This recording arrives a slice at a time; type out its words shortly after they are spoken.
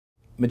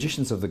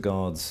Magicians of the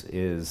Gods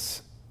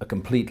is a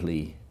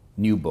completely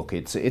new book.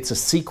 It's a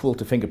sequel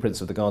to Fingerprints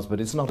of the Gods, but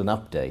it's not an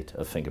update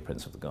of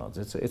Fingerprints of the Gods.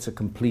 It's a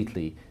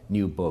completely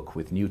new book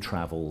with new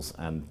travels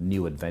and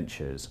new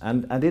adventures,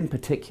 and in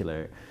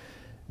particular,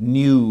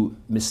 new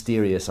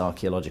mysterious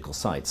archaeological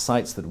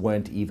sites that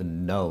weren't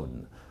even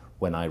known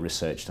when I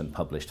researched and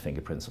published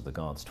Fingerprints of the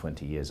Gods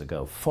 20 years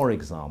ago. For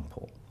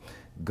example,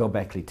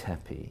 Göbekli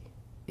Tepe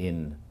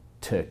in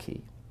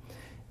Turkey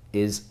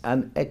is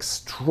an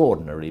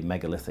extraordinary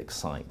megalithic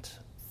site,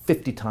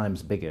 50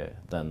 times bigger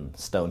than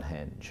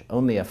Stonehenge.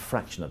 Only a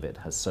fraction of it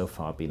has so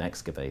far been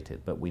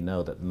excavated, but we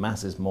know that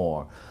masses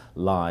more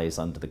lies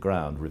under the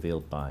ground,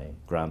 revealed by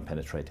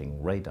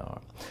ground-penetrating radar.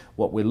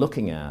 What we're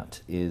looking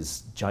at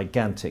is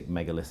gigantic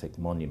megalithic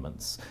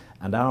monuments,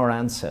 and our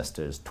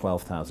ancestors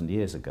 12,000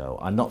 years ago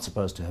are not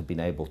supposed to have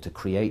been able to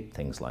create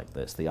things like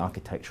this. The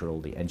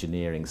architectural, the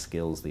engineering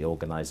skills, the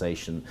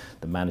organization,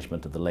 the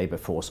management of the labor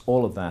force,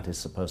 all of that is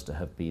supposed to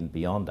have been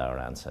beyond our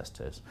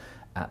ancestors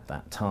at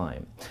that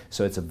time.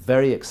 So it's a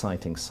very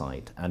exciting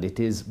site, and it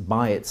is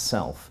by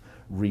itself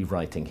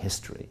rewriting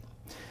history.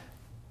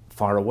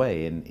 Far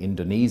away in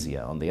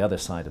Indonesia, on the other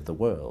side of the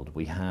world,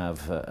 we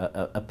have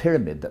a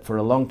pyramid that for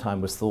a long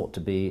time was thought to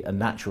be a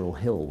natural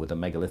hill with a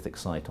megalithic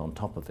site on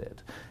top of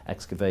it.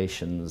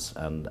 Excavations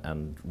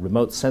and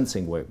remote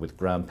sensing work with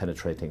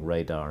ground-penetrating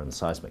radar and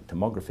seismic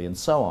tomography and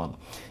so on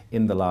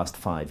in the last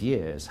 5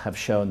 years have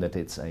shown that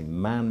it's a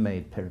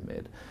man-made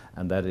pyramid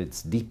and that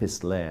its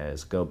deepest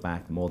layers go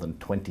back more than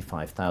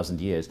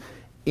 25,000 years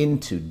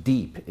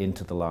deep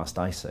into the last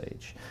ice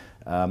age.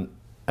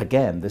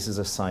 Again, this is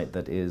a site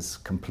that is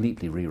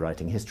completely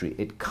rewriting history.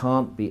 It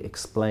can't be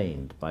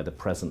explained by the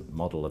present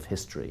model of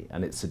history,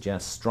 and it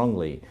suggests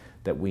strongly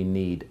that we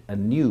need a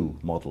new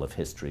model of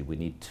history. We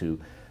need to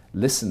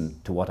listen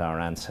to what our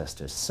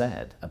ancestors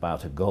said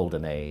about a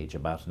golden age,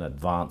 about an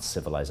advanced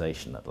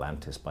civilization,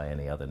 Atlantis by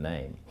any other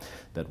name,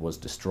 that was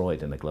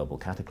destroyed in a global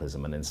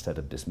cataclysm, and instead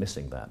of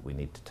dismissing that, we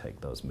need to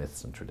take those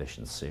myths and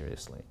traditions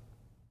seriously.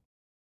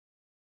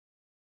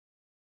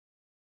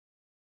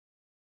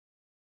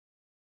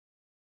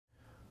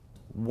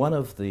 One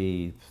of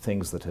the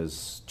things that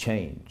has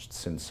changed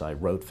since I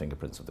wrote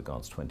Fingerprints of the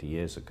Gods 20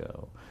 years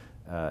ago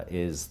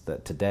is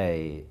that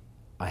today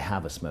I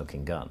have a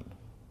smoking gun.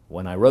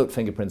 When I wrote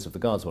Fingerprints of the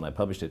Gods, when I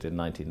published it in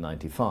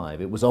 1995,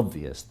 it was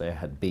obvious there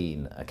had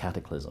been a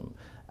cataclysm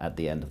at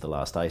the end of the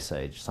last ice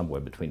age, somewhere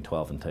between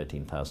 12 and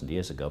 13,000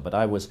 years ago. But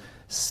I was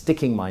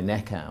sticking my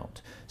neck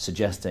out,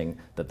 suggesting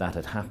that that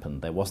had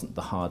happened. There wasn't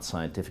the hard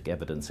scientific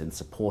evidence in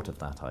support of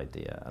that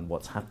idea. And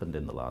what's happened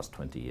in the last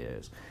 20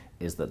 years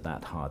is that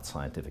that hard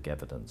scientific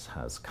evidence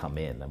has come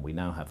in, and we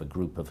now have a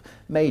group of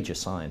major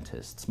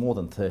scientists, more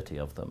than 30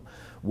 of them,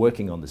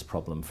 working on this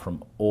problem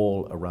from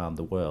all around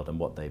the world. And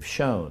what they've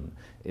shown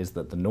is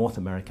that the North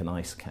American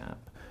ice cap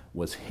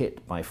was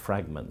hit by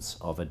fragments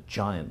of a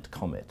giant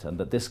comet, and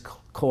that this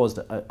caused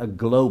a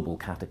global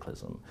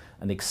cataclysm,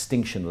 an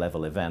extinction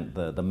level event.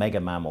 The mega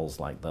mammals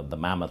like the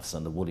mammoths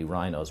and the woolly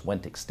rhinos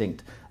went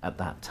extinct at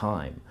that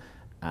time.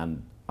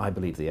 And I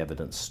believe the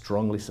evidence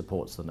strongly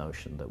supports the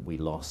notion that we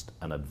lost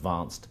an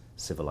advanced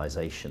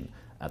civilization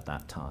at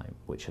that time,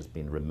 which has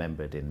been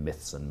remembered in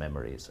myths and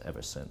memories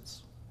ever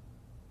since.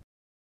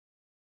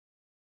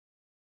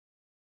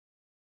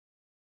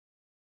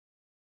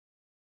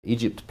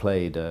 Egypt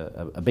played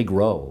a big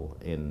role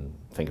in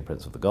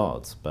Fingerprints of the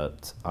Gods,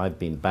 but I've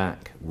been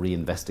back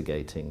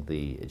reinvestigating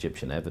the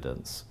Egyptian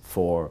evidence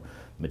for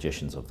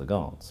Magicians of the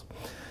Gods.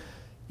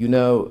 You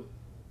know,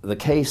 the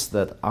case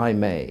that I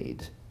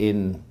made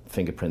in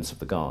Fingerprints of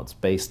the Gods,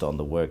 based on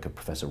the work of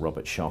Professor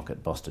Robert Schoch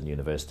at Boston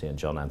University and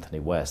John Anthony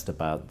West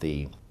about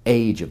the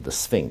age of the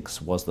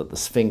Sphinx, was that the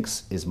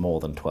Sphinx is more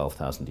than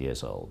 12,000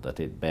 years old,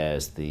 that it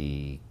bears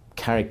the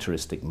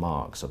characteristic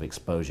marks of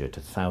exposure to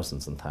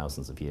thousands and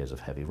thousands of years of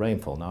heavy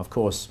rainfall. Now, of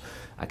course,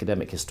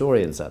 academic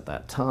historians at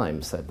that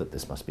time said that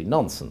this must be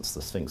nonsense.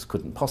 The Sphinx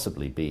couldn't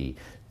possibly be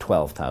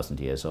 12,000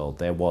 years old.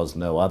 There was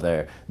no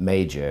other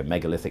major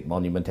megalithic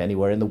monument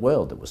anywhere in the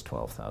world that was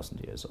 12,000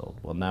 years old.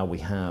 Well, now we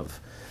have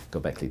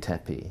Göbekli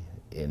Tepe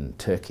in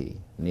Turkey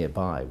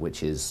nearby,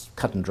 which is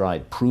cut and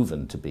dried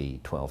proven to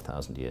be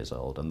 12,000 years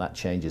old, and that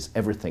changes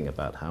everything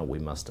about how we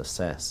must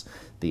assess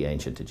the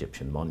ancient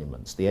Egyptian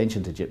monuments. The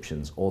ancient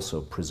Egyptians also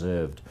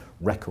preserved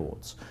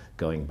records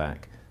going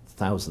back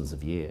thousands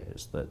of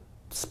years that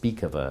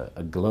speak of a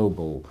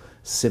global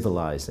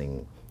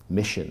civilizing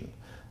mission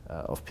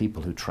of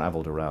people who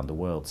traveled around the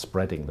world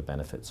spreading the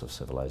benefits of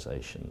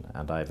civilization,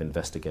 and I've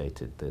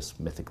investigated this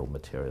mythical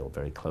material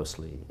very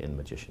closely in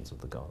Magicians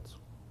of the Gods.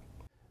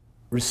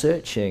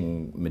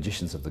 Researching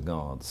Magicians of the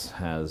Gods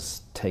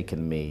has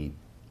taken me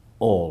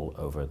all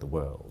over the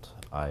world.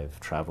 I've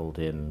traveled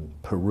in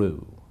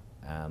Peru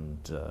and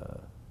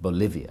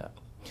Bolivia,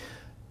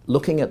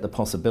 looking at the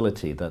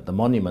possibility that the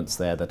monuments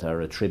there that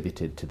are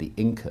attributed to the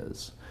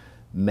Incas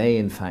may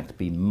in fact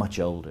be much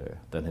older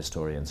than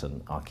historians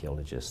and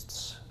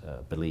archaeologists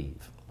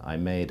believe. I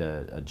made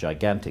a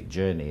gigantic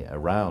journey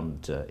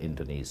around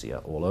Indonesia,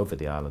 all over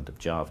the island of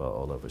Java,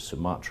 all over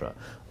Sumatra,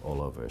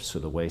 all over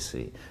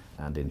Sulawesi,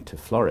 and into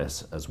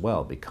Flores as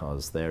well,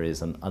 because there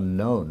is an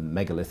unknown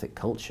megalithic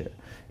culture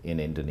in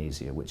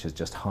Indonesia which has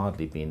just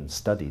hardly been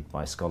studied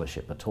by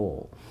scholarship at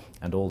all.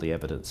 And all the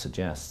evidence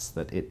suggests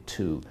that it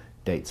too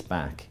dates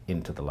back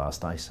into the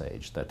last ice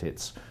age, that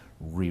it's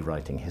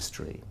rewriting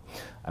history.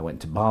 I went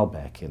to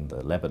Baalbek in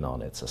the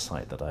Lebanon. It's a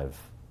site that I've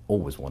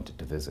always wanted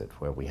to visit,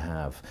 where we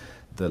have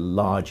the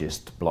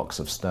largest blocks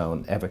of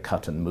stone ever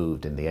cut and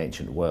moved in the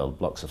ancient world,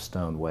 blocks of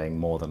stone weighing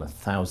more than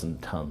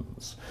 1,000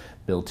 tons,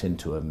 built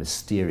into a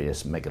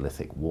mysterious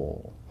megalithic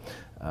wall.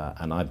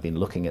 And I've been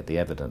looking at the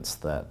evidence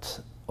that,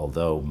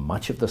 although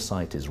much of the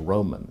site is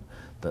Roman,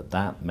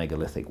 that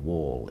megalithic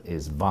wall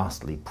is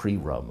vastly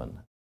pre-Roman.